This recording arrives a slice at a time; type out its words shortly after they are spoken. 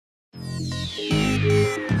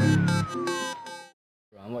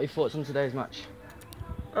And what are your thoughts on today's match?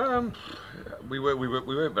 We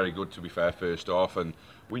weren't very good, to be fair, first off, and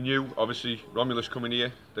we knew obviously Romulus coming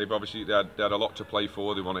here. They had a lot to play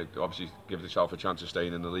for. They wanted to obviously give themselves a chance of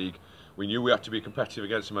staying in the league. We knew we had to be competitive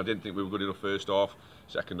against them. I didn't think we were good enough first half.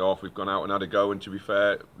 Second half, we've gone out and had a go, and to be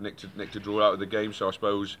fair, nicked a draw out of the game. So I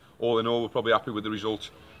suppose all in all, we're probably happy with the result.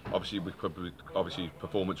 Obviously,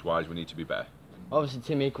 performance-wise, we need to be better. Obviously,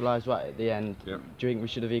 team equalised right at the end. Yeah. Do you think we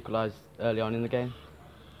should have equalised early on in the game?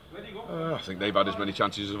 I think they've had as many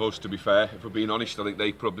chances as us, to be fair. If we're being honest, I think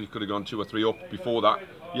they probably could have gone 2 or 3 up before that.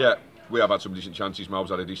 Yeah, we have had some decent chances. Mal's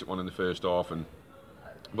had a decent one in the first half,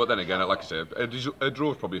 but then again, like I said, a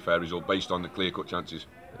draw is probably a fair result based on the clear-cut chances.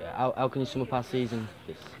 Yeah. How can you sum up our season?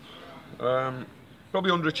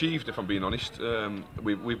 Probably underachieved, if I'm being honest.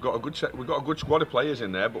 We've got a good squad of players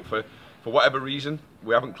in there, but for whatever reason,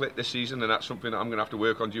 we haven't clicked this season, and that's something that I'm going to have to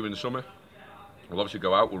work on during the summer. We'll obviously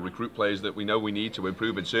go out, we'll recruit players that we know we need to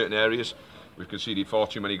improve in certain areas. We've conceded far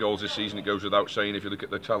too many goals this season. It goes without saying. If you look at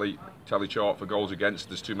the tally chart for goals against,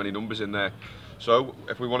 there's too many numbers in there. So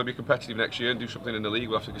if we want to be competitive next year and do something in the league,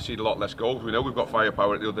 we'll have to concede a lot less goals. We know we've got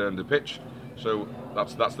firepower at the other end of the pitch, so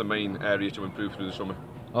that's the main area to improve through the summer.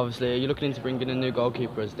 Obviously, are you looking into bringing in a new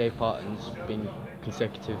goalkeeper, as Dave Parton's been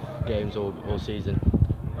consecutive games all season?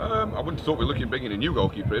 I wouldn't have thought we're looking at bringing a new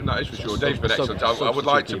goalkeeper in, that is for sure. Dave's been excellent. I would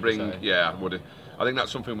like to bring, yeah, I would. I think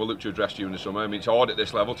that's something we'll look to address during the summer. I mean, it's hard at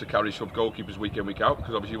this level to carry sub goalkeepers week in, week out,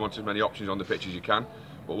 because obviously you want as many options on the pitch as you can.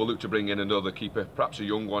 But we'll look to bring in another keeper, perhaps a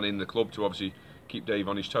young one in the club, to obviously keep Dave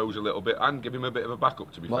on his toes a little bit and give him a bit of a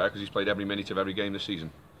backup, to be fair, because he's played every minute of every game this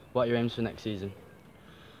season. What are your aims for next season?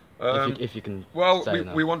 If you can. Well,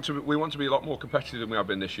 we want to be a lot more competitive than we have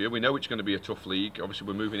been this year. We know it's going to be a tough league. Obviously,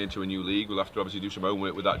 we're moving into a new league. We'll have to obviously do some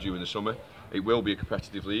homework with that during the summer. It will be a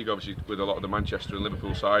competitive league, obviously, with a lot of the Manchester and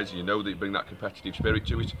Liverpool sides. You know, they bring that competitive spirit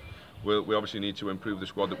to it. We obviously need to improve the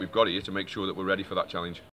squad that we've got here to make sure that we're ready for that challenge.